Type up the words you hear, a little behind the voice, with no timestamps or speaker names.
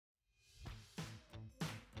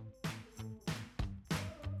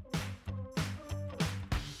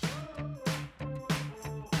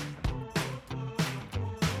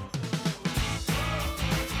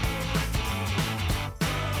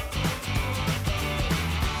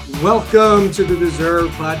Welcome to the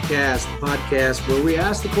Deserve Podcast, the podcast where we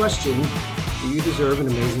ask the question, do you deserve an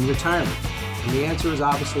amazing retirement? And the answer is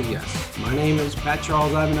obviously yes. My name is Pat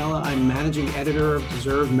Charles Ivanella. I'm managing editor of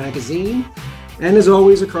Deserve Magazine. And as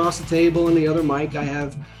always, across the table and the other mic, I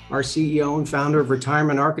have our CEO and founder of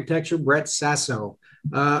Retirement Architecture, Brett Sasso.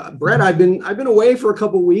 Brett, I've been away for a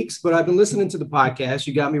couple of weeks, but I've been listening to the podcast.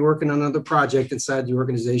 You got me working on another project inside the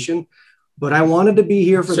organization. But I wanted to be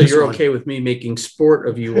here for this. So you're one. okay with me making sport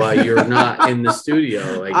of you while you're not in the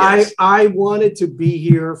studio, I guess. I wanted to be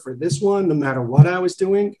here for this one, no matter what I was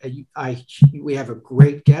doing. We have a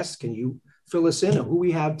great guest. Can you fill us in on who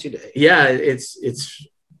we have today? Yeah, it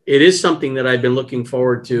is something that I've been looking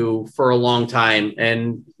forward to for a long time.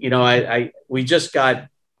 And, you know, we just got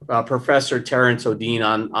Professor Terrence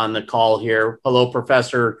Odeen on the call here. Hello,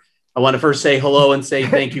 Professor. I want to first say hello and say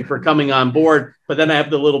thank you for coming on board, but then I have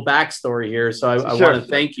the little backstory here. So I want to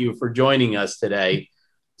thank you for joining us today.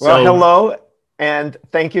 Well, hello, and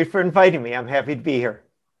thank you for inviting me. I'm happy to be here.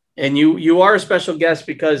 And you are a special guest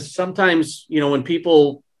because sometimes, you know, when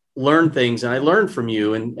people learn things, and I learned from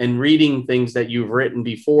you and reading things that you've written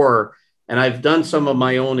before, and I've done some of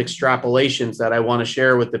my own extrapolations that I want to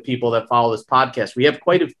share with the people that follow this podcast. We have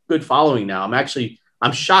quite a good following now.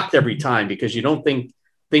 I'm shocked every time because you don't think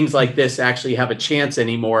things like this actually have a chance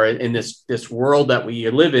anymore in this world that we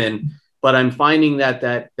live in. But I'm finding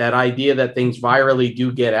that idea that things virally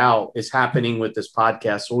do get out is happening with this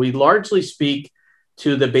podcast. So we largely speak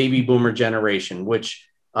to the baby boomer generation, which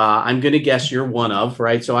I'm going to guess you're one of,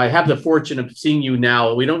 right? So I have the fortune of seeing you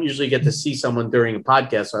now. We don't usually get to see someone during a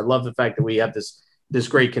podcast. So I love the fact that we have this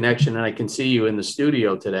great connection and I can see you in the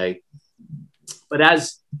studio today. But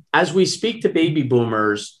as we speak to baby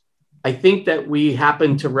boomers, I think that we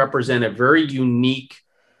happen to represent a very unique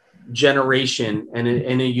generation and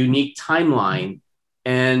a unique timeline.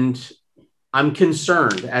 And I'm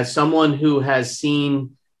concerned as someone who has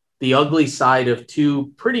seen the ugly side of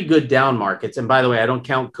two pretty good down markets. And by the way, I don't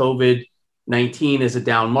count COVID-19 as a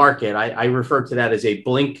down market. I refer to that as a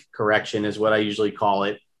blink correction is what I usually call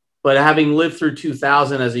it. But having lived through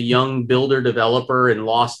 2000 as a young builder developer and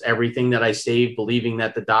lost everything that I saved, believing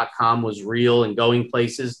that the .com was real and going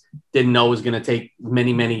places, didn't know it was going to take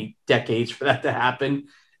many, many decades for that to happen.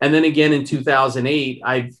 And then again, in 2008,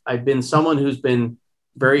 I've been someone who's been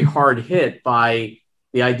very hard hit by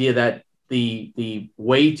the idea that the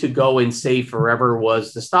way to go and save forever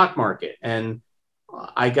was the stock market. And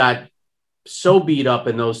I got so beat up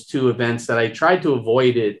in those two events that I tried to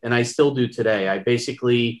avoid it. And I still do today.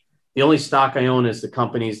 The only stock I own is the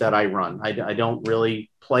companies that I run. I don't really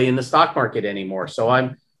play in the stock market anymore. So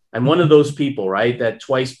I'm one of those people, right? That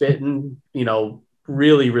twice bitten, you know,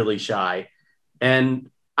 really, really shy. And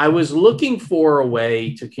I was looking for a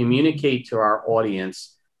way to communicate to our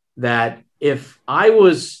audience that if I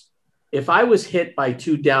was hit by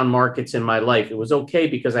two down markets in my life, it was okay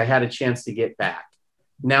because I had a chance to get back.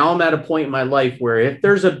 Now I'm at a point in my life where if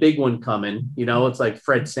there's a big one coming, you know, it's like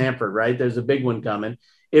Fred Sanford, right? There's a big one coming.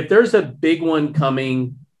 If there's a big one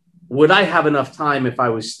coming, would I have enough time if I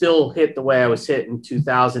was still hit the way I was hit in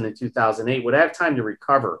 2000 and 2008? Would I have time to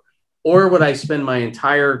recover? Or would I spend my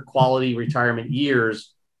entire quality retirement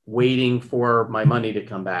years waiting for my money to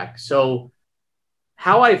come back? So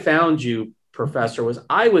how I found you, Professor, was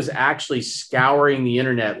I was actually scouring the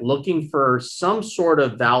internet looking for some sort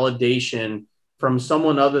of validation from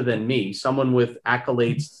someone other than me, someone with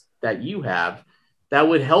accolades that you have, that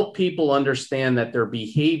would help people understand that their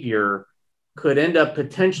behavior could end up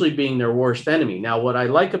potentially being their worst enemy. Now, what I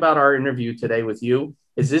like about our interview today with you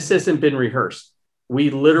is this hasn't been rehearsed. We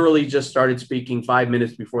literally just started speaking 5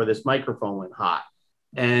 minutes before this microphone went hot.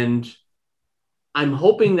 And I'm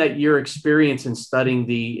hoping that your experience in studying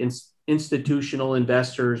the institutional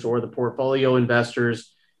investors or the portfolio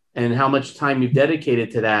investors and how much time you've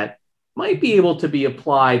dedicated to that might be able to be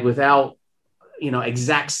applied without, you know,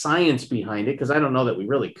 exact science behind it, because I don't know that we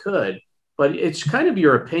really could, but it's kind of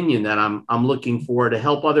your opinion that I'm looking for to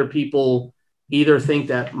help other people either think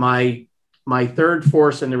that my third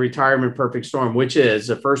force in the retirement perfect storm, which is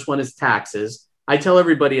the first one is taxes. I tell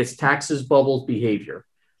everybody it's taxes, bubbles, behavior.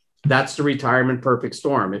 That's the retirement perfect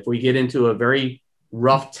storm. If we get into a very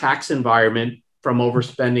rough tax environment from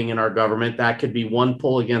overspending in our government, that could be one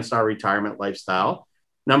pull against our retirement lifestyle.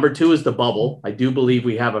 Number two is the bubble. I do believe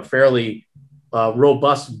we have a fairly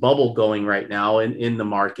robust bubble going right now in the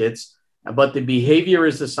markets, but the behavior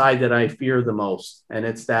is the side that I fear the most. And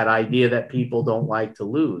it's that idea that people don't like to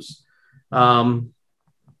lose.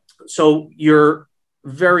 So you're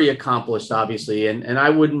very accomplished, obviously. And I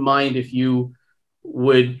wouldn't mind if you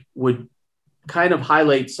would kind of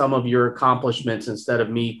highlight some of your accomplishments instead of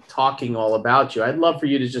me talking all about you. I'd love for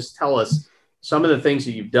you to just tell us some of the things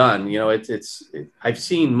that you've done. You know, I've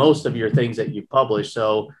seen most of your things that you've published.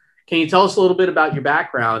 So can you tell us a little bit about your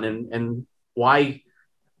background and why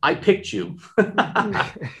I picked you?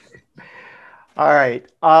 All right.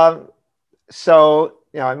 So,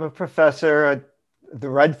 I'm a professor, the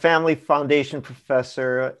Rudd Family Foundation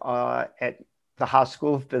professor at the Haas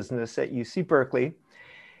School of Business at UC Berkeley.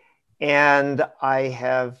 And I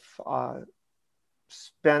have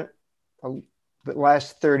spent the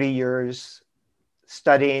last 30 years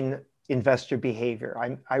studying investor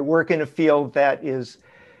behavior. I work in a field that is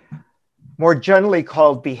more generally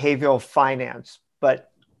called behavioral finance,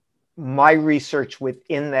 but my research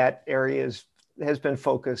within that area has been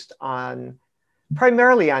focused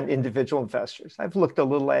primarily on individual investors. I've looked a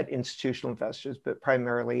little at institutional investors, but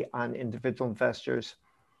primarily on individual investors.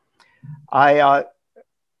 I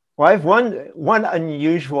have one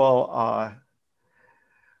unusual,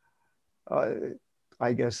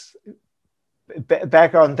 I guess,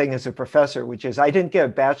 background thing as a professor, which is I didn't get a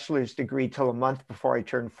bachelor's degree till a month before I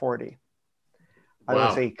turned 40.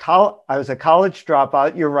 Wow. I was a college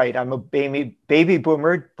dropout. You're right. I'm a baby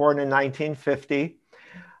boomer, born in 1950.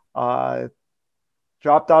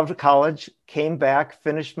 Dropped out of college, came back,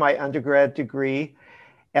 finished my undergrad degree.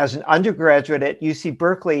 As an undergraduate at UC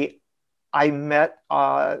Berkeley, I met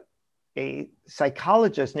a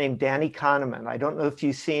psychologist named Danny Kahneman. I don't know if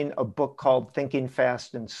you've seen a book called Thinking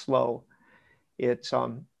Fast and Slow. It's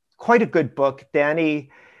quite a good book.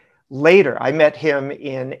 Danny, later, I met him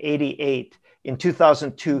in '88. In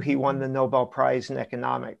 2002, he won the Nobel Prize in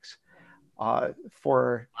economics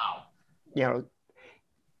for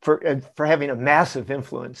having a massive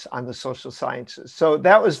influence on the social sciences. So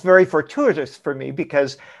that was very fortuitous for me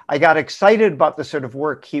because I got excited about the sort of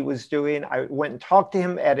work he was doing. I went and talked to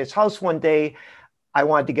him at his house one day. I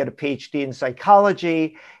wanted to get a PhD in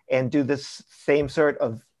psychology and do this same sort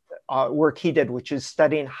of work he did, which is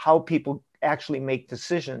studying how people actually make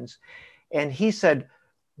decisions. And he said,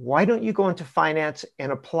 why don't you go into finance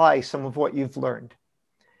and apply some of what you've learned?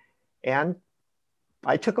 And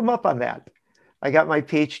I took him up on that. I got my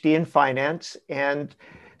PhD in finance. And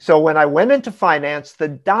so when I went into finance, the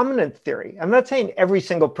dominant theory, I'm not saying every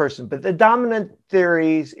single person, but the dominant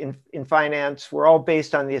theories in finance were all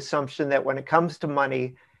based on the assumption that when it comes to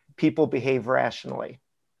money, people behave rationally.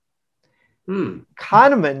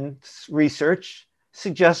 Kahneman's research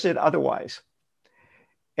suggested otherwise.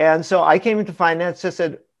 And so I came into finance and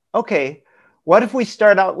said, okay, what if we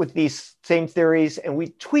start out with these same theories and we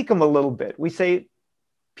tweak them a little bit? We say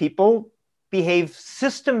people behave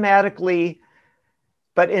systematically,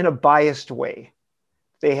 but in a biased way.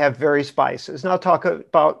 They have various biases. And I'll talk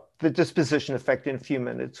about the disposition effect in a few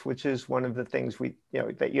minutes, which is one of the things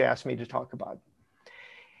that you asked me to talk about.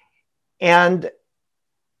 And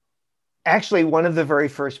actually, one of the very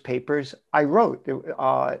first papers I wrote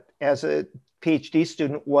as a PhD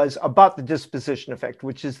student was about the disposition effect,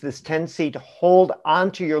 which is this tendency to hold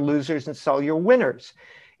onto your losers and sell your winners.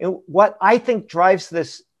 And what I think drives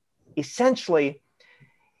this essentially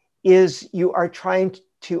is you are trying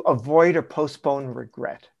to avoid or postpone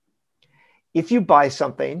regret. If you buy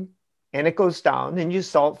something and it goes down and you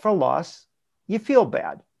sell it for a loss, you feel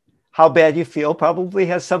bad. How bad you feel probably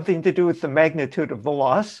has something to do with the magnitude of the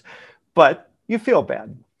loss, but you feel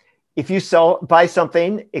bad. If you buy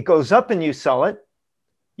something, it goes up and you sell it,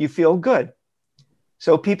 you feel good.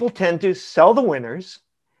 So people tend to sell the winners,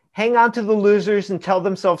 hang on to the losers and tell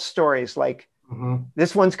themselves stories like,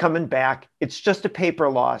 this one's coming back. It's just a paper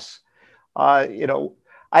loss. I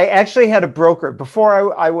actually had a broker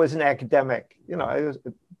before I was an academic. In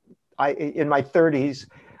my 30s,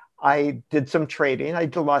 I did some trading. I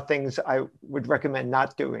did a lot of things I would recommend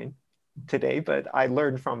not doing today, but I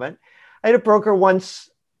learned from it. I had a broker once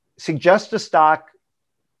suggest a stock.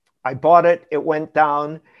 I bought it. It went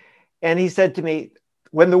down. And he said to me,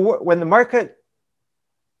 when the market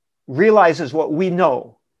realizes what we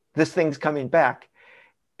know, this thing's coming back.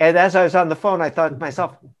 And as I was on the phone, I thought to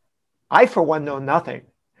myself, I, for one, know nothing.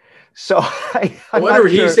 So whatever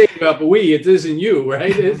he's saying about we, it isn't you,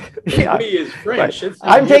 right? We is French.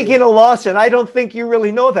 I'm taking a loss, and I don't think you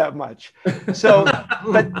really know that much. So,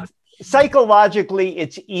 but psychologically,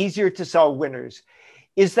 it's easier to sell winners.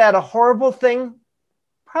 Is that a horrible thing?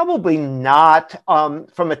 Probably not.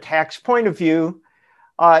 From a tax point of view,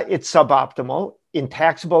 it's suboptimal. In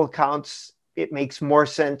taxable accounts, it makes more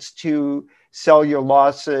sense to sell your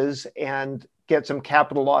losses and get some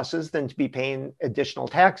capital losses than to be paying additional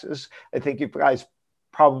taxes. I think you guys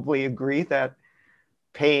probably agree that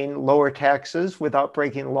paying lower taxes without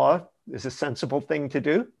breaking law is a sensible thing to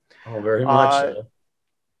do. Oh, very much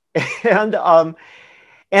so.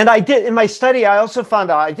 And I did, in my study, I also found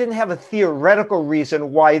out I didn't have a theoretical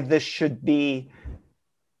reason why this should be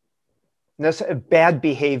bad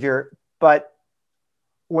behavior, but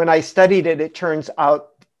when I studied it, it turns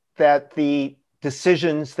out that the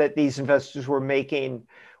decisions that these investors were making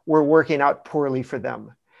were working out poorly for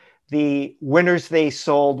them. The winners they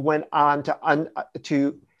sold went on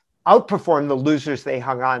to outperform the losers they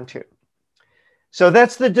hung on to. So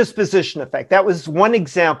that's the disposition effect. That was one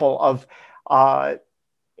example of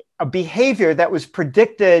a behavior that was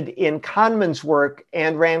predicted in Kahneman's work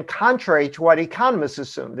and ran contrary to what economists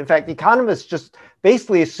assumed. In fact, economists just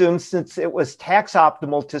basically assumed, since it was tax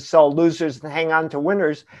optimal to sell losers and hang on to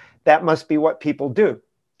winners, that must be what people do.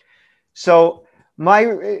 So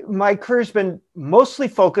my career's been mostly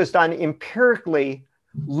focused on empirically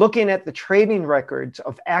looking at the trading records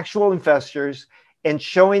of actual investors and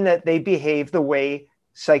showing that they behave the way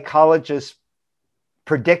psychologists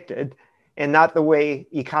predicted and not the way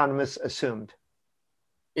economists assumed.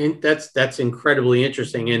 And that's incredibly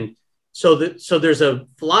interesting. And so there's a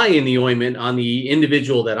fly in the ointment on the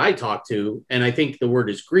individual that I talk to, and I think the word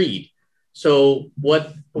is greed. So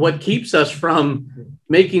what keeps us from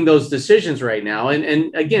making those decisions right now?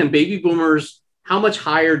 And again, baby boomers, how much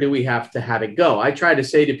higher do we have to have it go? I try to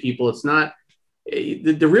say to people, it's not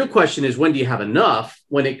the real question is, when do you have enough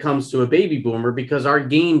when it comes to a baby boomer? Because our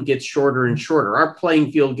game gets shorter and shorter. Our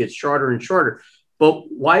playing field gets shorter and shorter.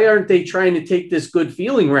 But why aren't they trying to take this good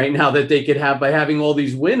feeling right now that they could have by having all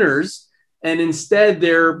these winners? And instead,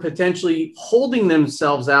 they're potentially holding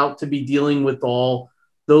themselves out to be dealing with all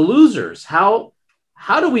the losers. How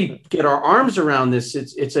do we get our arms around this?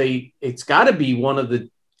 It's got to be one of the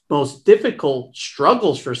most difficult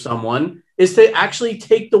struggles for someone, is to actually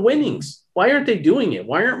take the winnings. Why aren't they doing it?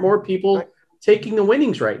 Why aren't more people taking the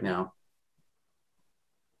winnings right now?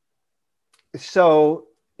 So,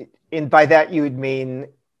 by that you would mean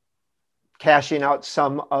cashing out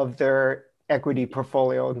some of their equity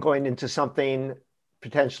portfolio and going into something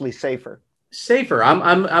potentially safer. Safer.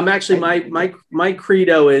 I'm actually, my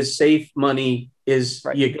credo is safe money is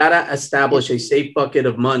right. You got to establish a safe bucket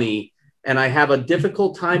of money. And I have a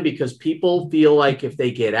difficult time because people feel like if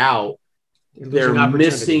they get out, they're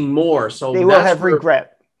missing more. So they will have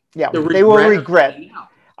regret. Yeah, they will regret.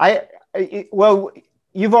 Well,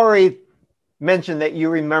 you've already mentioned that you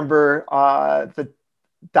remember the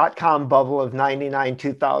 .com bubble of 99,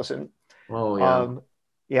 2000. Oh,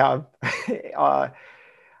 yeah. Yeah.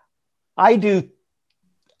 I do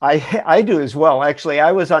as well. Actually,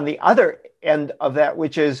 I was on the other end of that,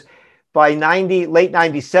 which is by late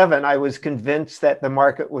 97, I was convinced that the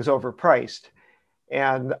market was overpriced.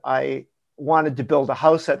 And I wanted to build a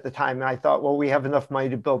house at the time. And I thought, well, we have enough money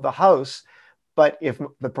to build the house, but if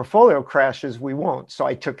the portfolio crashes, we won't. So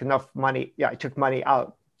I took enough money. Yeah, I took money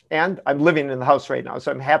out, and I'm living in the house right now.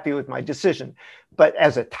 So I'm happy with my decision. But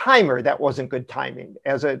as a timer, that wasn't good timing.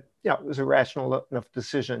 It was a rational enough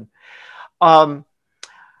decision. I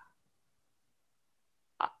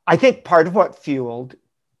think part of what fueled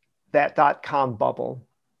that .com bubble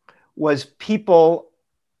was people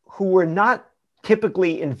who were not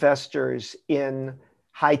typically investors in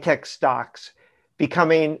high-tech stocks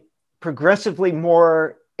becoming progressively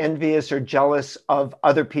more envious or jealous of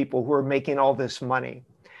other people who are making all this money.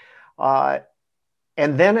 And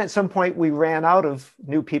then at some point, we ran out of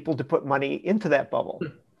new people to put money into that bubble.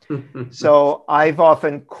 So I've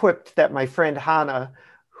often quipped that my friend Hannah,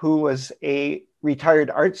 who was a retired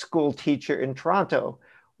art school teacher in Toronto,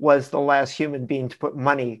 was the last human being to put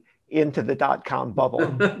money into the .com bubble.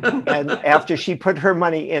 And after she put her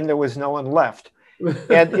money in, there was no one left.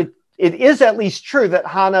 And it is at least true that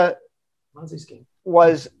Hannah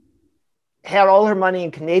had all her money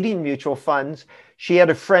in Canadian mutual funds. She had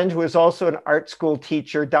a friend who was also an art school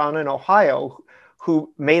teacher down in Ohio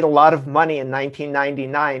who made a lot of money in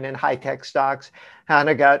 1999 in high-tech stocks.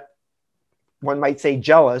 Hannah got, one might say,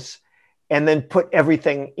 jealous, and then put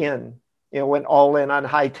everything in, went all in on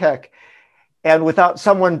high tech. And without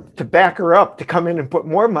someone to back her up to come in and put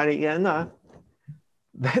more money in,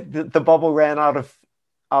 the bubble ran out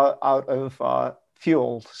of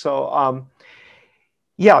fuel. So,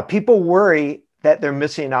 people worry that they're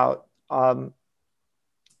missing out.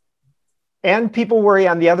 And people worry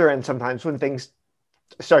on the other end sometimes when things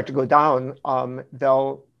start to go down.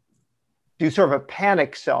 They'll do sort of a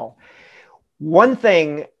panic sell. One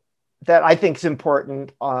thing that I think is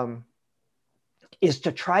important is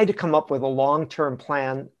to try to come up with a long-term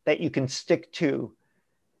plan that you can stick to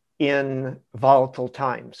in volatile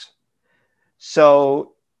times.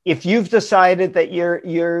 So if you've decided that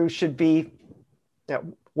you should be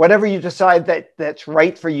whatever you decide that's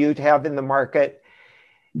right for you to have in the market,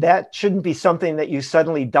 that shouldn't be something that you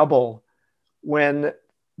suddenly double when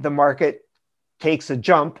the market takes a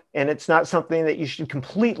jump, and it's not something that you should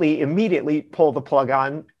completely immediately pull the plug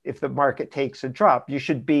on if the market takes a drop. You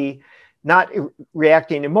should be not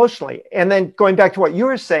reacting emotionally. And then going back to what you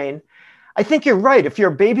were saying, I think you're right. If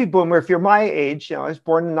you're a baby boomer, if you're my age, I was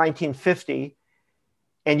born in 1950,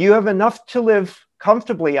 and you have enough to live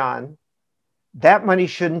comfortably on, that money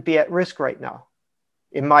shouldn't be at risk right now,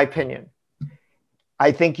 in my opinion.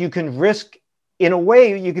 I think you can risk, in a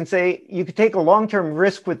way, you can say you could take a long-term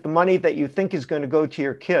risk with the money that you think is going to go to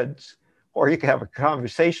your kids, or you can have a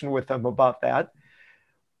conversation with them about that.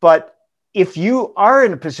 But if you are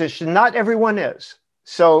in a position, not everyone is,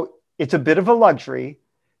 so it's a bit of a luxury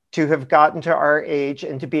to have gotten to our age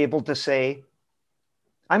and to be able to say,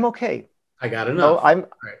 I'm okay. I got enough. I'm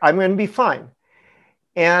going to be fine.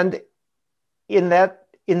 And in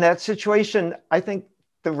that situation, I think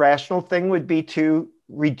the rational thing would be to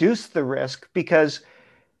reduce the risk, because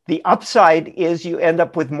the upside is you end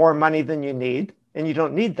up with more money than you need, and you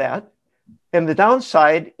don't need that. And the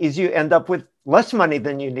downside is you end up with less money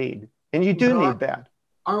than you need, and you do need that.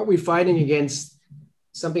 Aren't we fighting against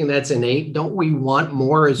something that's innate? Don't we want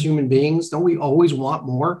more as human beings? Don't we always want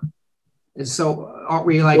more? And so aren't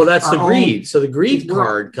we like, well, that's the greed. So the greed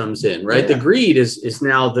card comes in, right? Yeah. The greed is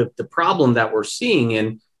now the problem that we're seeing.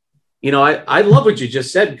 And, I love what you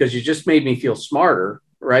just said, because you just made me feel smarter,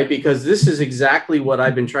 right? Because this is exactly what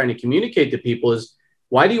I've been trying to communicate to people is,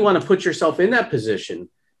 why do you want to put yourself in that position?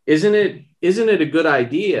 Isn't it a good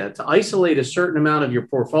idea to isolate a certain amount of your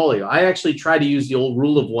portfolio? I actually try to use the old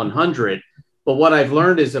rule of 100. But what I've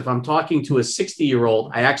learned is if I'm talking to a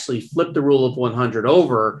 60-year-old, I actually flip the rule of 100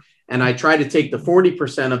 over, and I try to take the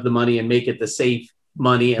 40% of the money and make it the safe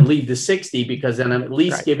money and leave the 60, because then I'm at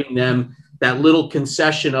least giving them that little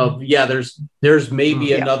concession of, there's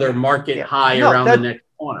maybe another market high around the next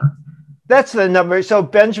corner. That's the number. So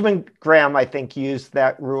Benjamin Graham, I think, used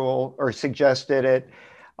that rule or suggested it.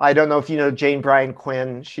 I don't know if you know Jane Bryan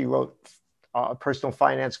Quinn. She wrote a personal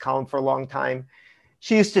finance column for a long time.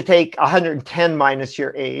 She used to take 110 minus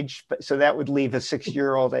your age, so that would leave a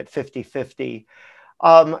 6-year-old at 50-50.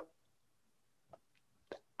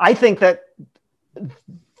 I think that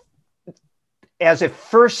as a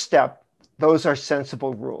first step, those are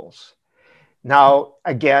sensible rules. Now,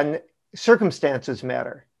 again, circumstances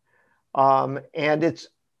matter. And it's,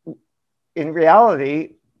 in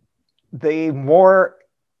reality, the more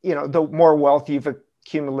wealth you've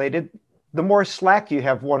accumulated, the more slack you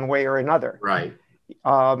have one way or another. Right.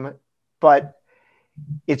 But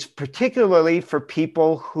it's particularly for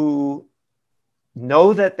people who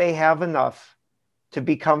know that they have enough to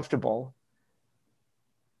be comfortable.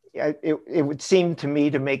 It would seem to me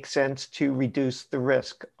to make sense to reduce the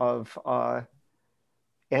risk of for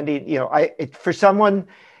someone,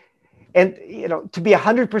 and to be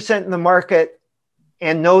 100% in the market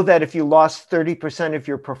and know that if you lost 30% of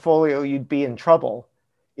your portfolio, you'd be in trouble,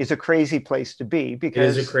 is a crazy place to be.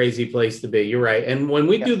 Because it is a crazy place to be. You're right. And when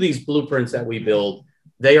we do these blueprints that we build,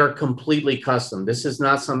 they are completely custom. This is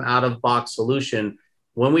not some out-of-box solution.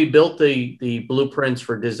 When we built the blueprints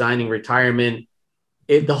for designing retirement,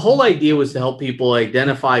 the whole idea was to help people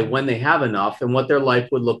identify when they have enough and what their life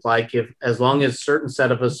would look like as long as a certain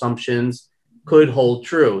set of assumptions could hold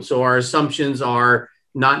true. So our assumptions are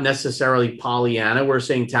not necessarily Pollyanna. We're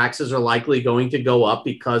saying taxes are likely going to go up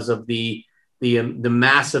because of the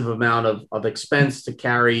massive amount of expense to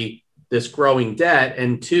carry this growing debt.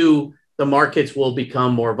 And 2, the markets will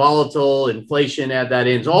become more volatile, inflation, add that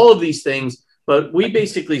in, all of these things. But we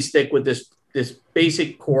basically stick with this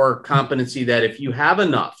basic core competency that if you have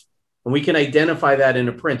enough, and we can identify that in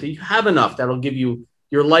a print, that you have enough, that'll give you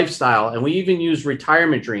your lifestyle. And we even use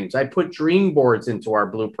retirement dreams. I put dream boards into our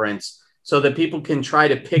blueprints so that people can try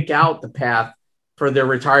to pick out the path for their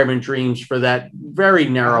retirement dreams for that very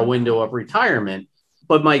narrow window of retirement.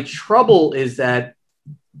 But my trouble is that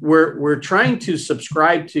we're trying to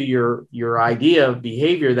subscribe to your idea of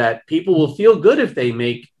behavior that people will feel good if they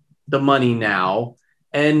make the money now,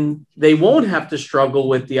 and they won't have to struggle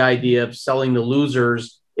with the idea of selling the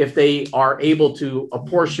losers if they are able to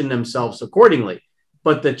apportion themselves accordingly.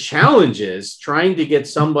 But the challenge is trying to get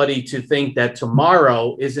somebody to think that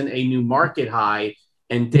tomorrow isn't a new market high,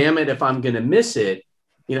 and damn it, if I'm going to miss it,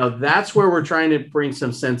 that's where we're trying to bring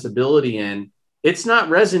some sensibility in. It's not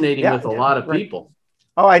resonating with a lot of people.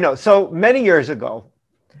 Oh, I know. So many years ago,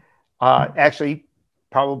 actually,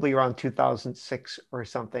 probably around 2006 or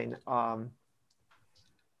something,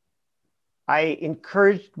 I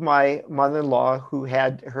encouraged my mother-in-law, who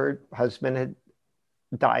her husband had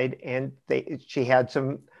died, and she had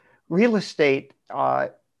some real estate.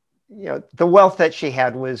 The wealth that she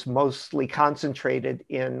had was mostly concentrated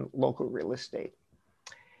in local real estate.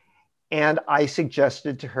 And I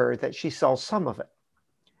suggested to her that she sell some of it.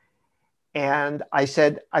 And I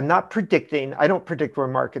said, I don't predict where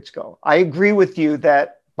markets go. I agree with you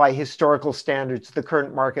that by historical standards, the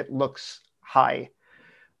current market looks high.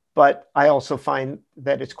 But I also find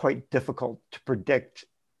that it's quite difficult to predict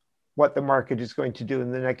what the market is going to do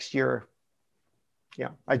in the next year. Yeah,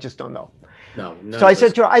 I just don't know. No. So I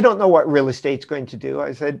said to her, I don't know what real estate's going to do.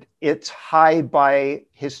 I said, it's high by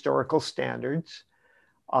historical standards.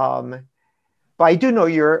 But I do know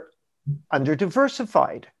you're under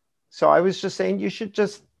diversified. So I was just saying,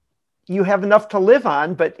 you have enough to live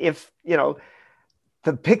on. But if,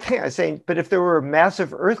 the big thing I was saying, but if there were a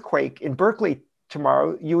massive earthquake in Berkeley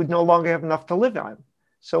tomorrow, you would no longer have enough to live on.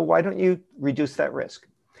 So why don't you reduce that risk?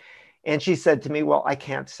 And she said to me, well, I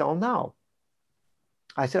can't sell now.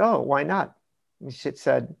 I said, oh, why not? And she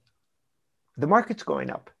said, the market's going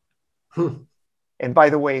up. And by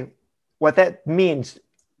the way, what that means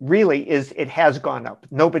really is it has gone up.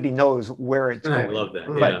 Nobody knows where it's going. I love that.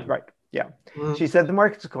 But, right. Yeah. She said, the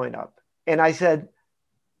market's going up. And I said,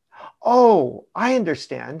 oh, I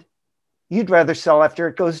understand. You'd rather sell after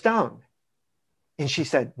it goes down. And she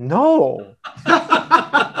said, no.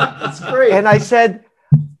 That's great. And I said,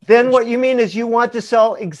 then what you mean is you want to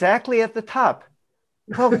sell exactly at the top.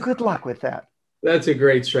 Well, good luck with that. That's a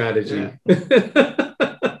great strategy. Yeah.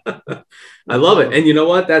 I love it. And you know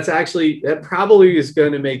what? That probably is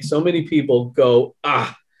going to make so many people go,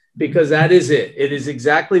 because that is it. It is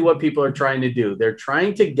exactly what people are trying to do. They're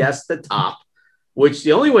trying to guess the top, which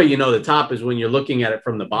the only way you know the top is when you're looking at it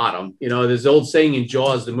from the bottom. There's old saying in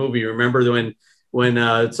Jaws, the movie, remember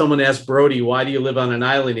when someone asked Brody, why do you live on an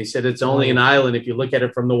island? He said, it's only an island if you look at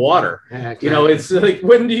it from the water. Exactly. It's like,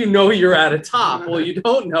 when do you know you're at a top? Well, you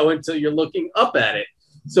don't know until you're looking up at it.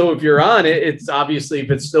 So if you're on it, it's obviously,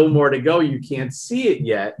 if it's still more to go, you can't see it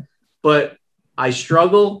yet. But I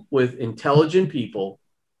struggle with intelligent people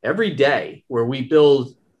every day where we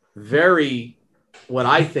build what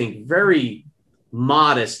I think, very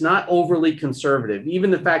modest, not overly conservative.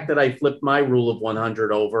 Even the fact that I flipped my rule of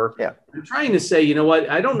 100 over, I'm trying to say, you know what?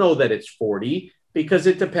 I don't know that it's 40 because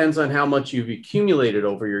it depends on how much you've accumulated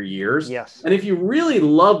over your years. Yes. And if you really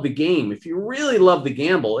love the game, if you really love the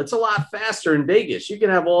gamble, it's a lot faster in Vegas. You can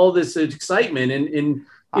have all this excitement in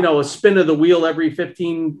a spin of the wheel every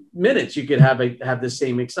 15 minutes. You could have the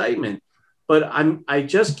same excitement. But I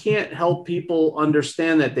just can't help people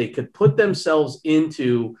understand that they could put themselves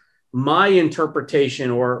into my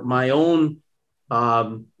interpretation or my own,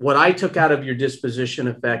 what I took out of your disposition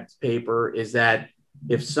effect paper is that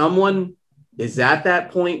if someone is at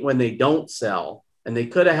that point when they don't sell and they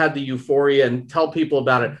could have had the euphoria and tell people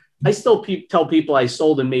about it. I still tell people I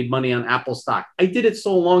sold and made money on Apple stock. I did it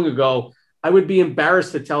so long ago. I would be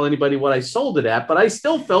embarrassed to tell anybody what I sold it at, but I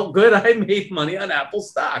still felt good. I made money on Apple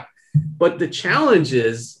stock. But the challenge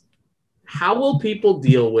is, how will people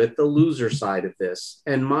deal with the loser side of this?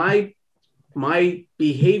 And my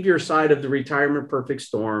behavior side of the retirement perfect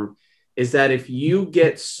storm is that if you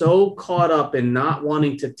get so caught up in not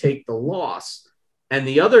wanting to take the loss, and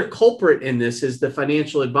the other culprit in this is the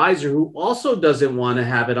financial advisor who also doesn't want to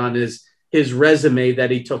have it on his resume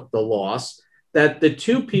that he took the loss, that the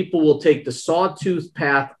two people will take the sawtooth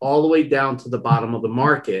path all the way down to the bottom of the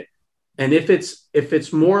market. And if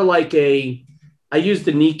it's more like I use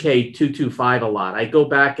the Nikkei 225 a lot. I go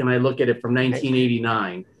back and I look at it from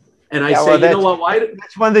 1989 and I say, you know what? Why?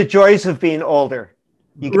 That's one of the joys of being older.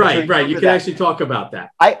 Right. You can actually talk about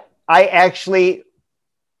that. I actually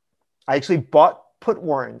bought put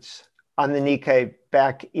warrants on the Nikkei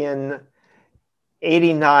back in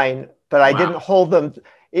 89, but I didn't hold them.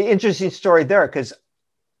 Interesting story there, because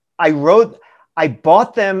I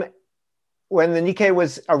bought them when the Nikkei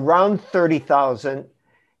was around 30,000.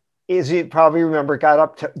 As you probably remember, got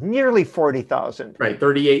up to nearly 40,000. Right,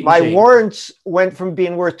 38. My warrants went from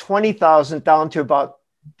being worth 20,000 down to about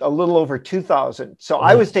a little over 2,000. So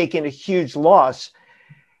I was taking a huge loss.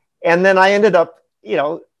 And then I ended up,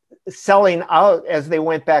 selling out as they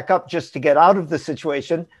went back up just to get out of the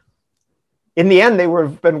situation. In the end, they would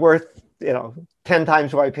have been worth, 10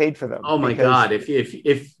 times what I paid for them. Oh my God. If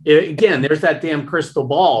again, there's that damn crystal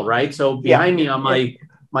ball, right? So behind me on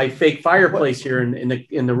my fake fireplace here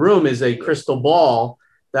in the room is a crystal ball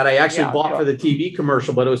that I actually bought for the TV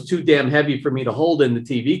commercial, but it was too damn heavy for me to hold in the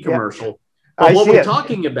TV commercial. But what we're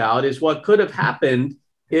talking about is what could have happened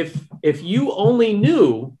if you only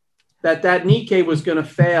knew that Nikkei was going to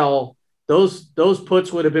fail those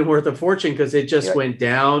puts would have been worth a fortune because it just went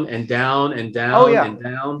down and down and down and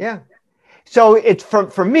down. Yeah. So it's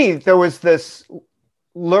for me, there was this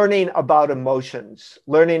learning about emotions,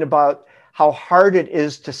 learning about how hard it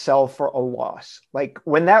is to sell for a loss. Like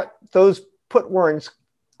when those put warrants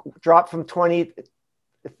dropped from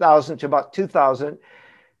 20,000 to about 2,000,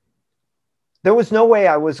 there was no way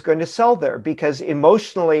I was going to sell there because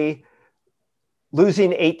emotionally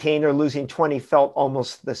losing 18 or losing 20 felt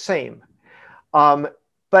almost the same.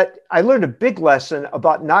 But I learned a big lesson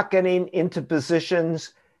about not getting into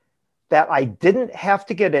positions that I didn't have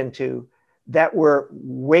to get into that were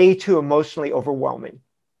way too emotionally overwhelming,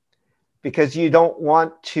 because you don't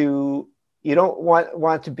want to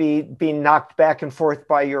be being knocked back and forth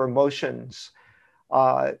by your emotions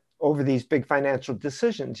over these big financial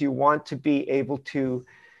decisions. You want to be able to,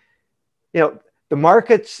 the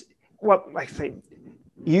markets, I think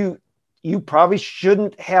you probably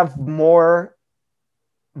shouldn't have more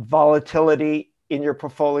volatility in your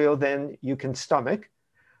portfolio than you can stomach,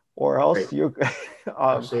 or else you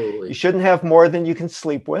shouldn't have more than you can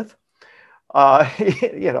sleep with.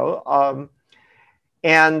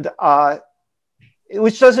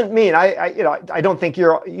 Which doesn't mean I don't think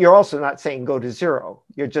you're also not saying go to zero.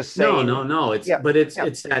 You're just saying no. It's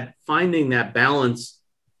that finding that balance,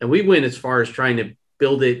 and we went as far as trying to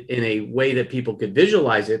build it in a way that people could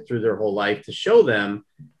visualize it through their whole life to show them,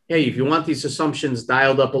 hey, if you want these assumptions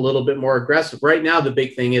dialed up a little bit more aggressive, right now the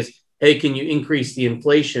big thing is, hey, can you increase the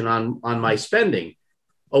inflation on my spending?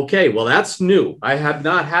 Okay, well, that's new. I have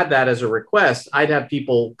not had that as a request. I'd have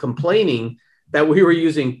people complaining that we were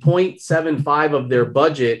using 0.75 of their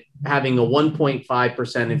budget, having a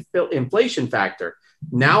 1.5% inflation factor.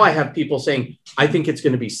 Now I have people saying, I think it's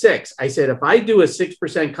going to be 6. I said, if I do a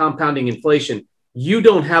 6% compounding inflation, you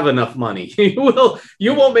don't have enough money.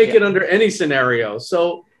 You won't make it under any scenario.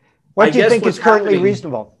 So what do you think is currently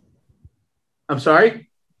reasonable? I'm sorry?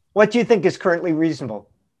 What do you think is currently reasonable?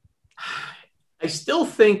 I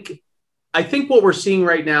think what we're seeing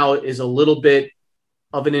right now is a little bit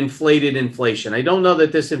of an inflated inflation. I don't know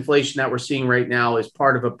that this inflation that we're seeing right now is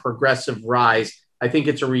part of a progressive rise. I think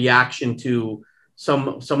it's a reaction to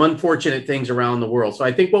some unfortunate things around the world. So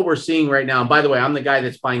I think what we're seeing right now, and by the way, I'm the guy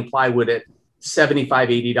that's buying plywood at $75,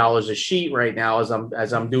 $80 a sheet right now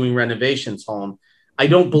as I'm doing renovations home. I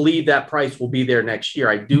don't believe that price will be there next year.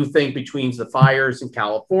 I do think between the fires in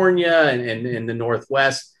California and the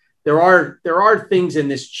Northwest, there are things in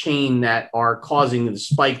this chain that are causing the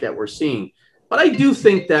spike that we're seeing. But I do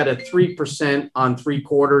think that a 3% on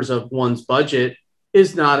 3/4 of one's budget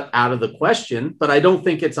is not out of the question, but I don't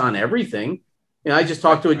think it's on everything. I just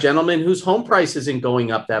talked to a gentleman whose home price isn't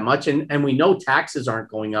going up that much. And we know taxes aren't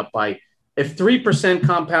going up if 3%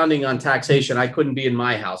 compounding on taxation, I couldn't be in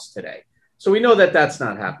my house today. So we know that that's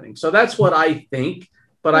not happening. So that's what I think,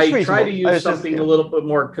 but I try to use something a little bit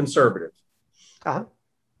more conservative. Uh-huh.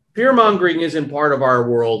 Fear mongering isn't part of our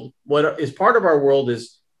world. What is part of our world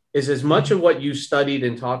is as much of what you studied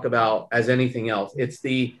and talk about as anything else. It's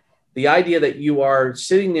the idea that you are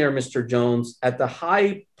sitting there, Mr. Jones, at the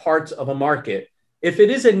high parts of a market. If it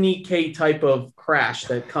is a Nikkei type of crash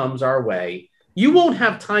that comes our way, you won't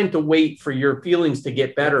have time to wait for your feelings to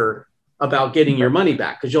get better about getting your money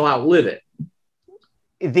back because you'll outlive it.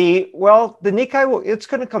 The Nikkei, it's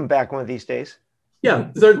going to come back one of these days.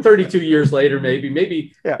 Yeah, 32 years later,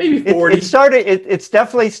 maybe 40. It's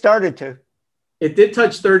definitely started to. It did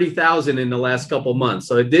touch 30,000 in the last couple of months.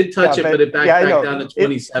 So it did touch it, but it backed back down to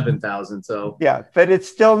 27,000. So yeah, but it's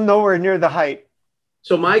still nowhere near the height.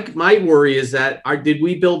 So my worry is that did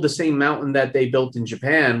we build the same mountain that they built in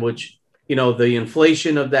Japan, which, the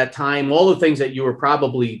inflation of that time, all the things that you were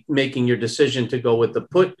probably making your decision to go with the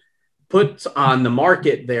put on the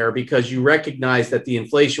market there because you recognize that the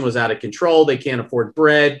inflation was out of control. They can't afford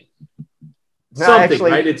bread.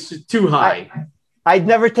 Right? It's too high. I'd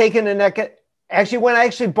never taken Actually, when I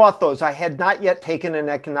actually bought those, I had not yet taken an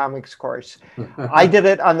economics course. I did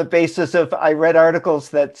it on the basis of, I read articles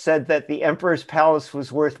that said that the Emperor's Palace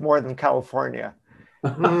was worth more than California.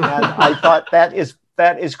 And I thought that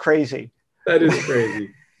is crazy. That is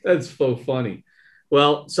crazy. That's so funny.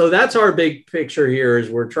 Well, so that's our big picture here is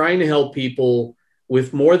we're trying to help people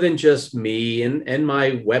with more than just me and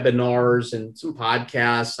my webinars and some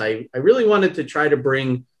podcasts. I really wanted to try to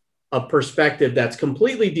bring a perspective that's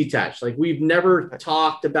completely detached. Like we've never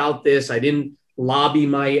talked about this. I didn't lobby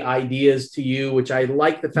my ideas to you, which I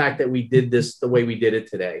like the fact that we did this the way we did it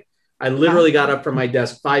today. I literally got up from my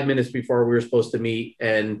desk 5 minutes before we were supposed to meet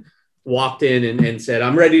and walked in and said,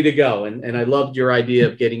 I'm ready to go. And I loved your idea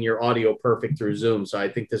of getting your audio perfect through Zoom. So I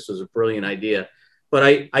think this was a brilliant idea.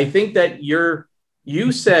 But I think that you're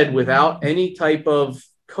You said, without any type of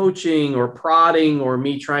coaching or prodding or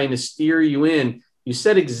me trying to steer you in, you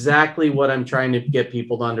said exactly what I'm trying to get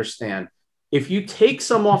people to understand. If you take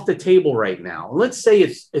some off the table right now, let's say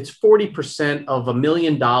it's 40% of $1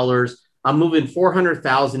 million, I'm moving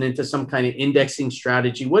 400,000 into some kind of indexing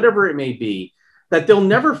strategy, whatever it may be, that they'll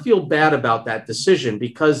never feel bad about that decision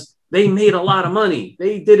because they made a lot of money.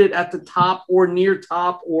 They did it at the top or near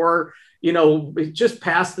top, or, just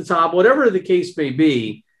past the top, whatever the case may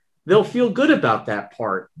be. They'll feel good about that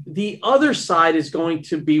part. The other side is going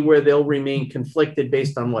to be where they'll remain conflicted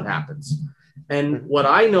based on what happens. And what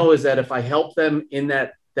I know is that if I help them in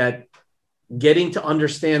that getting to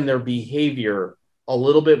understand their behavior a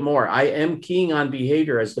little bit more, I am keying on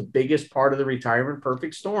behavior as the biggest part of the retirement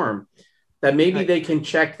perfect storm, that maybe they can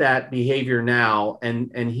check that behavior now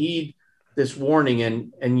and heed this warning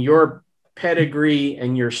and your pedigree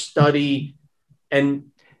and your study.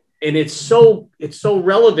 And it's so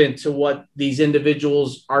relevant to what these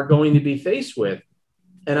individuals are going to be faced with.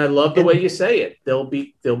 And I love the way you say it. They'll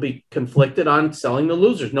be conflicted on selling the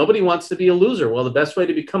losers. Nobody wants to be a loser. Well, the best way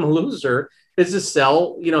to become a loser is to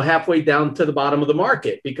sell, halfway down to the bottom of the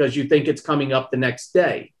market because you think it's coming up the next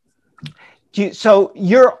day. So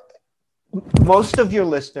most of your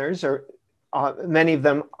listeners, or many of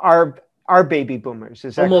them, are baby boomers.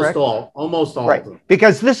 Is that correct? Almost all right. of them.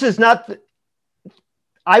 Because this is not.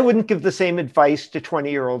 I wouldn't give the same advice to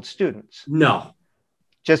 20-year-old students. No.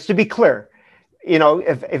 Just to be clear,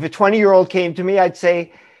 if a 20-year-old came to me, I'd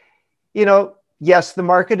say, yes, the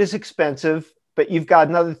market is expensive, but you've got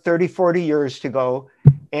another 30, 40 years to go,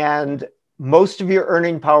 and most of your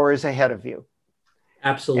earning power is ahead of you.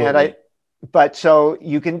 Absolutely. But so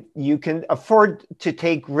you can afford to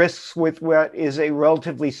take risks with what is a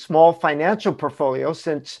relatively small financial portfolio,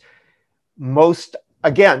 since most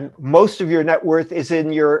of your net worth is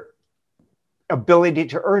in your ability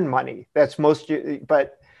to earn money. That's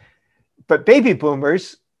but baby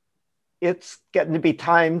boomers, it's getting to be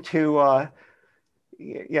time to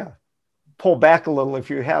pull back a little if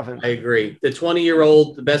you haven't. I agree. The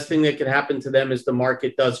 20-year-old, the best thing that could happen to them is the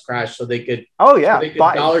market does crash, so they could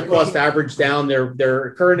dollar cost average down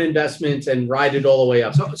their current investments and ride it all the way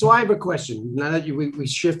up. So I have a question. Now that we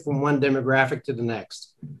shift from one demographic to the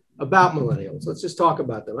next about millennials, let's just talk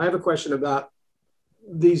about them. I have a question about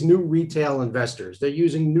these new retail investors. They're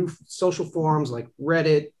using new social forums like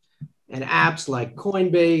Reddit and apps like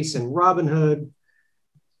Coinbase and Robinhood.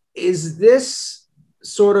 Is this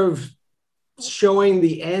sort of showing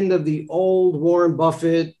the end of the old Warren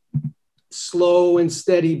Buffett, slow and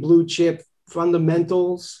steady blue chip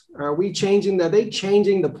fundamentals? Are they changing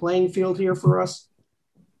the playing field here for us?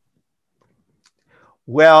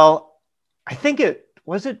 Well, I think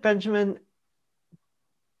was it Benjamin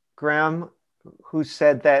Graham who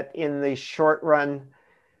said that in the short run,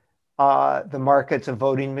 the market's a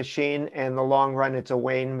voting machine, and the long run, it's a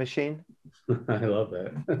weighing machine. I love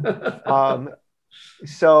that.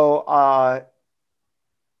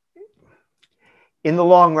 In the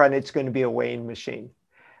long run, it's going to be a weighing machine.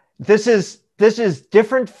 This is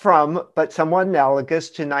different from, but somewhat analogous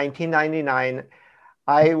to 1999.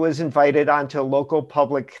 I was invited onto a local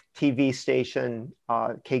public TV station,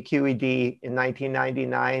 KQED, in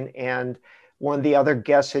 1999, and one of the other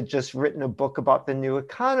guests had just written a book about the new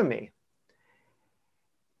economy.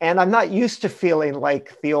 And I'm not used to feeling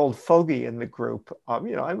like the old fogey in the group. I'm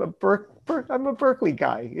a Berkeley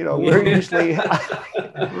guy. We're usually,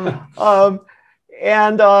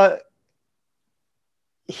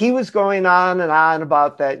 he was going on and on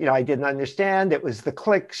about that. I didn't understand. It was the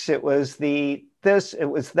clicks. It was the this. It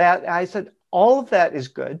was that. I said, all of that is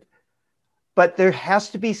good, but there has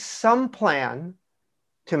to be some plan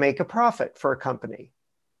to make a profit for a company.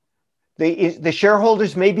 The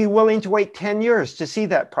shareholders may be willing to wait 10 years to see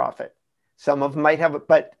that profit. Some of them might have it,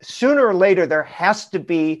 but sooner or later, there has to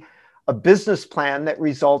be a business plan that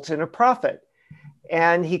results in a profit.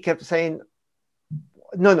 And he kept saying,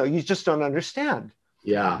 no, you just don't understand.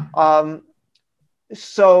 Yeah. I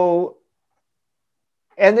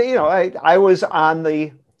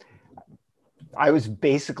was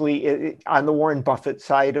basically on the Warren Buffett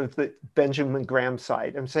side of the Benjamin Graham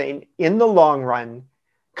side. I'm saying in the long run,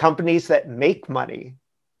 companies that make money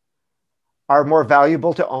are more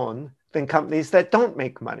valuable to own than companies that don't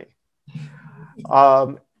make money.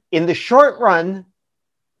 In the short run,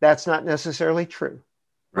 that's not necessarily true.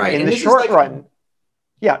 Right. In the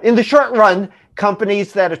short run,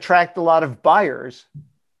 companies that attract a lot of buyers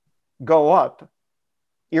go up,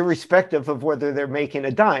 irrespective of whether they're making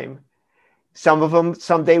a dime. Some of them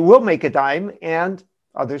someday will make a dime and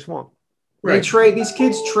others won't. These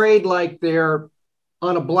kids trade like they're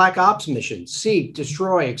on a black ops mission: seek,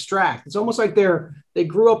 destroy, extract. It's almost like they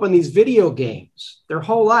grew up on these video games their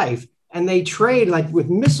whole life, and they trade like with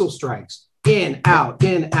missile strikes, in, out,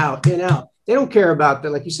 in, out, in, out. They don't care about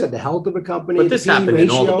like you said, the health of a company. But this happened in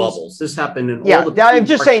all the bubbles. This happened in all the. I'm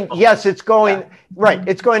just saying, yes, it's going right.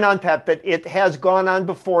 It's going on, Pat, but it has gone on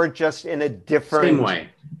before, just in a different same way.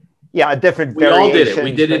 Yeah, a different. We all did it.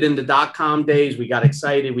 We did it in the .com days. We got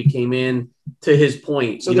excited. We came in. To his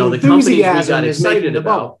point, so the companies we got excited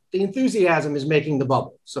about. The enthusiasm is making the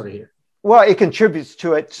bubble, sort of here. Well, it contributes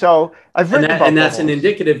to it. So I've written about and that's an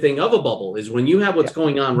indicative thing of a bubble, is when you have what's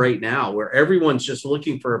going on right now, where everyone's just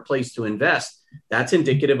looking for a place to invest. That's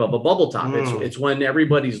indicative of a bubble top. It's when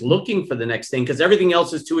everybody's looking for the next thing because everything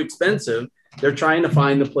else is too expensive. They're trying to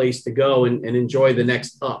find the place to go and enjoy the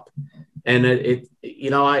next up. And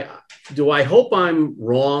I hope I'm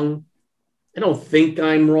wrong. I don't think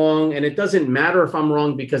I'm wrong. And it doesn't matter if I'm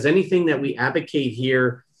wrong, because anything that we advocate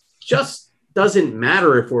here just doesn't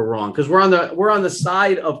matter if we're wrong, because we're on the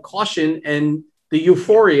side of caution and the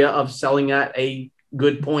euphoria of selling at a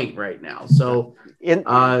good point right now. So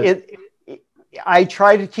I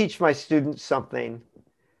try to teach my students something,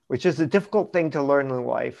 which is a difficult thing to learn in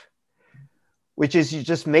life, which is you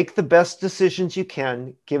just make the best decisions you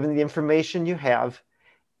can, given the information you have.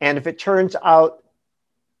 And if it turns out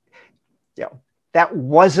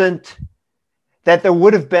that there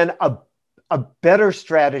would have been a better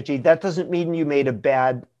strategy, that doesn't mean you made a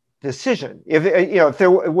bad decision. If there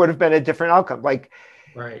would have been a different outcome, like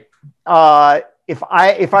right.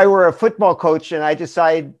 If I were a football coach and I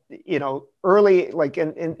decide, early, like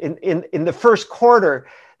in the first quarter,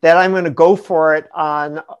 that I'm going to go for it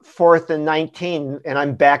on 4th and 19, and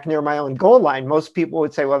I'm back near my own goal line, most people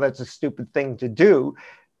would say, well, that's a stupid thing to do.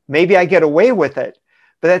 Maybe I get away with it,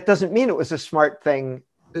 but that doesn't mean it was a smart thing.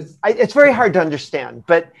 It's very hard to understand,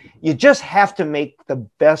 but you just have to make the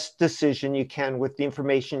best decision you can with the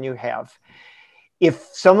information you have. If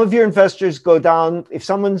some of your investors go down, if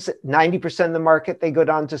someone's 90% of the market, they go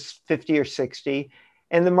down to 50 or 60,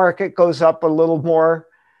 and the market goes up a little more,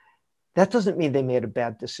 that doesn't mean they made a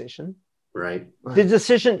bad decision. Right. The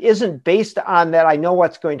decision isn't based on that I know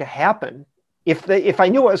what's going to happen. If I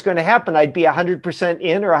knew what was going to happen, I'd be 100%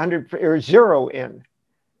 in or 100 or 0 in.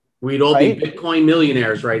 We'd all be Bitcoin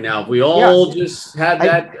millionaires right now if we all just had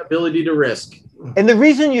that ability to risk. And the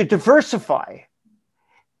reason you diversify,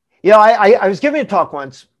 I was giving a talk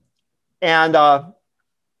once, and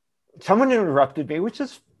someone interrupted me, which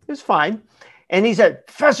is fine. And he said,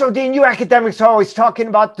 Professor Odean, you academics are always talking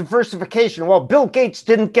about diversification. Well, Bill Gates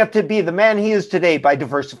didn't get to be the man he is today by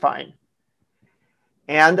diversifying.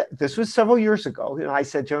 And this was several years ago. And I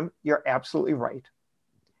said to him, you're absolutely right.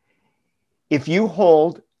 If you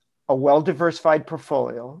hold a well-diversified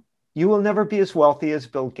portfolio, you will never be as wealthy as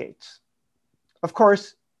Bill Gates. Of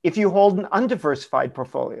course, if you hold an undiversified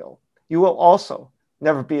portfolio, you will also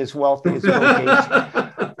never be as wealthy as Bill Gates.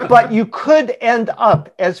 But you could end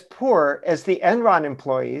up as poor as the Enron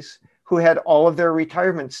employees who had all of their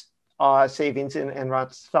retirement savings in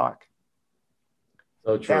Enron stock.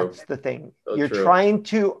 So true. That's the thing. So You're true. trying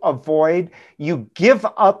to avoid, you give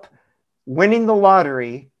up winning the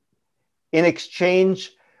lottery in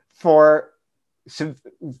exchange for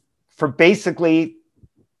basically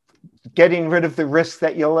getting rid of the risk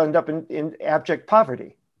that you'll end up in abject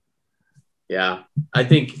poverty. Yeah, I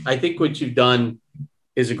think what you've done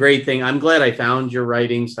is a great thing. I'm glad I found your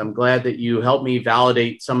writings. I'm glad that you helped me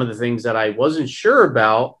validate some of the things that I wasn't sure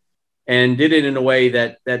about and did it in a way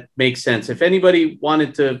that makes sense. If anybody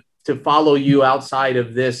wanted to follow you outside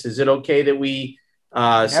of this, is it okay that we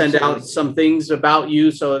send out some things about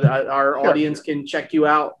you so that our audience can check you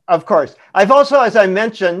out? Of course. I've also, as I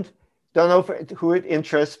mentioned, don't know who it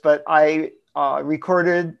interests, but I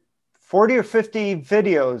recorded 40 or 50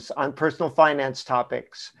 videos on personal finance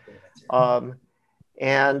topics.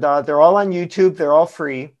 And they're all on YouTube. They're all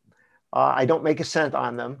free. I don't make a cent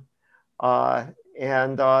on them. I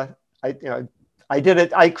did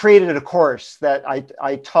it. I created a course that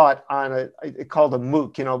I taught on called a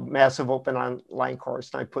MOOC, massive open online course.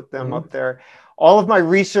 And I put them up there. All of my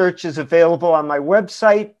research is available on my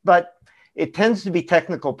website, but it tends to be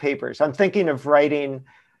technical papers. I'm thinking of writing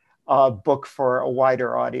a book for a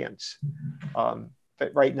wider audience.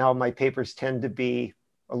 But right now my papers tend to be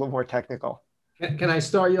a little more technical. Can I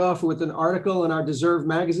start you off with an article in our Deserve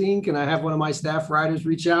magazine? Can I have one of my staff writers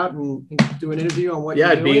reach out and do an interview on what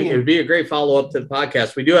you're doing? It'd be a great follow-up to the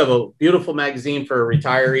podcast. We do have a beautiful magazine for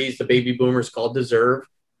retirees, the baby boomers, called Deserve.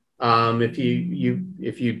 If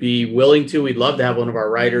you'd be willing to, we'd love to have one of our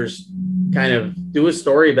writers kind of do a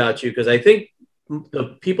story about you, because I think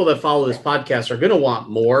the people that follow this podcast are going to want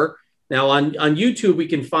more Now on YouTube, we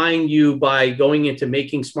can find you by going into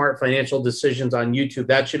Making Smart Financial Decisions on YouTube.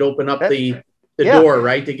 That should open up the door,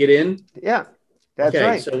 right, to get in? Yeah, that's okay,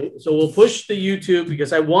 right. So we'll push the YouTube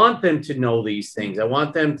because I want them to know these things. I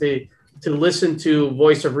want them to listen to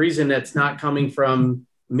Voice of Reason that's not coming from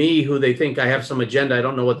me, who they think I have some agenda. I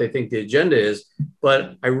don't know what they think the agenda is,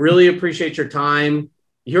 but I really appreciate your time.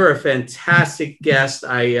 You're a fantastic guest.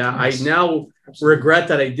 I now regret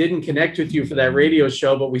that I didn't connect with you for that radio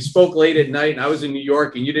show, but we spoke late at night and I was in New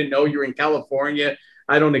York and you didn't know you were in California.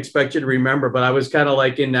 I don't expect you to remember, but I was kind of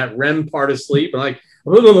like in that REM part of sleep. And like,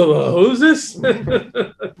 who's this?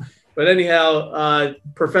 But anyhow,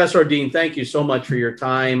 Professor Dean, thank you so much for your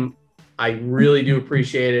time. I really do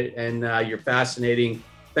appreciate it. And you're fascinating.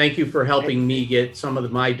 Thank you for helping me get some of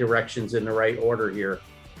my directions in the right order here.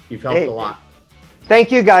 You've helped a lot. Thank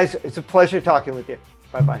you, guys. It's a pleasure talking with you.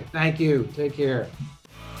 Bye-bye. Thank you. Take care.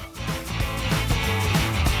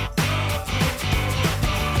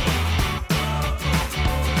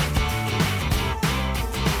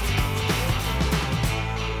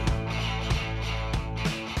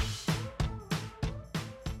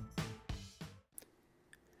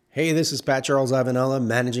 Hey, this is Pat Charles Ivanella,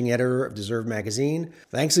 managing editor of Deserve Magazine.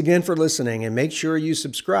 Thanks again for listening, and make sure you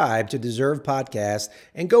subscribe to Deserve Podcast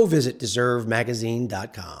and go visit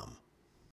deservemagazine.com.